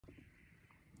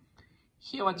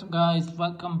Hey, what's up guys,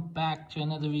 welcome back to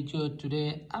another video.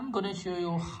 Today I'm gonna show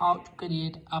you how to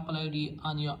create Apple ID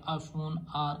on your iPhone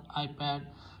or iPad.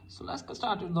 So let's get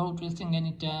started without wasting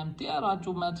any time. There are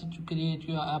two methods to create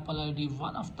your Apple ID.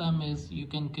 One of them is you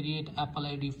can create Apple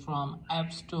ID from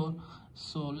App Store.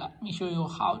 So let me show you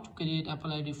how to create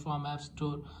Apple ID from App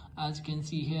Store. As you can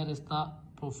see, here is the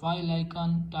profile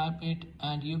icon. Type it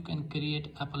and you can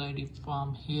create Apple ID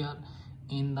from here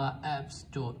in the App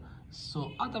Store.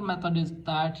 So other method is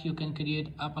that you can create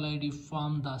Apple ID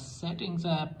from the settings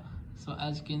app. So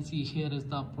as you can see, here is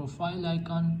the profile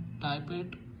icon. Type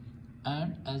it,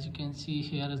 and as you can see,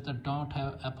 here is the don't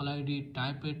have Apple ID.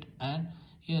 Type it, and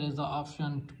here is the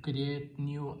option to create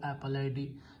new Apple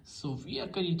ID. So we are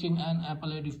creating an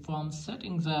Apple ID from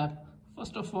settings app.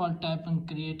 First of all, type and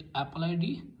create Apple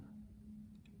ID.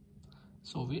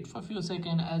 So wait for a few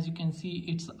seconds. As you can see,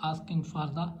 it's asking for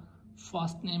the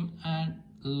first name and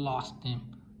last name.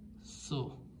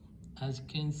 So as you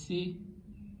can see,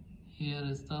 here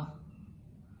is the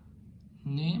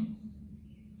name.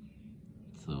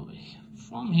 So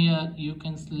from here you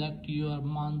can select your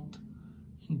month,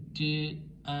 day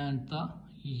and the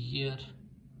year.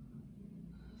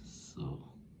 So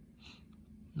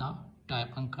now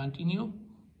type and continue.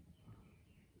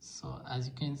 So as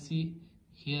you can see,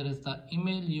 here is the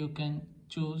email. You can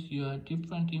choose your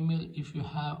different email if you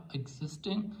have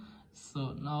existing.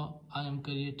 So now I am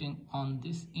creating on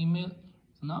this email.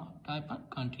 So now type and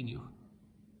continue.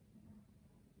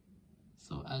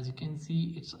 So as you can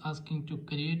see, it's asking to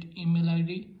create email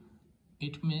ID.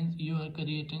 It means you are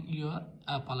creating your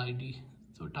Apple ID.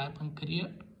 So type and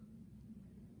create.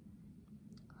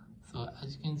 So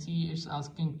as you can see, it's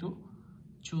asking to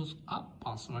choose a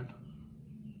password.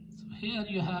 So here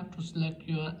you have to select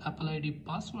your Apple ID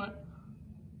password.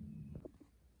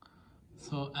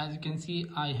 So as you can see,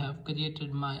 I have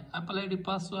created my Apple ID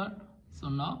password. So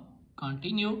now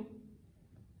continue.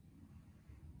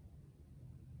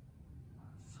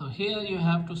 So here you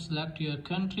have to select your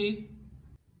country.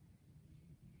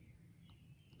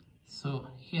 So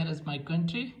here is my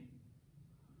country.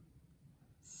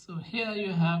 So here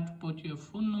you have to put your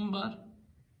phone number.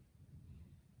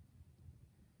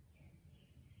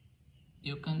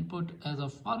 You can put as a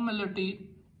formality.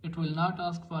 It will not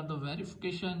ask for the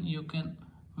verification. You can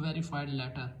verify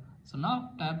later. So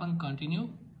now type and continue.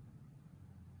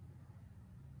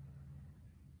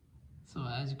 So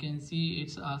as you can see,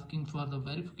 it's asking for the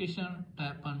verification.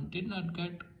 Type and did not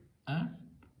get, and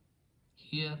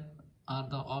here are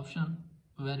the option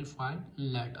verified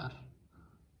later.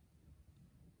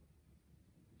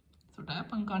 So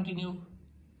type and continue.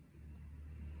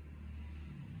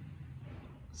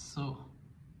 So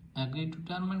agree to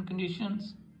terms and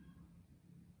conditions.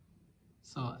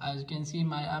 So as you can see,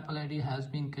 my Apple ID has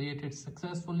been created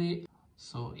successfully.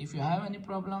 So if you have any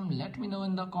problem, let me know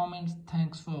in the comments.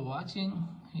 Thanks for watching.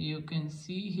 You can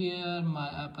see here my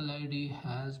Apple ID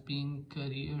has been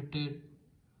created.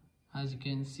 As you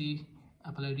can see,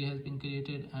 Apple ID has been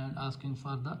created and asking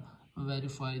for the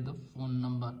verify the phone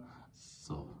number.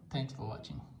 So thanks for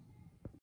watching.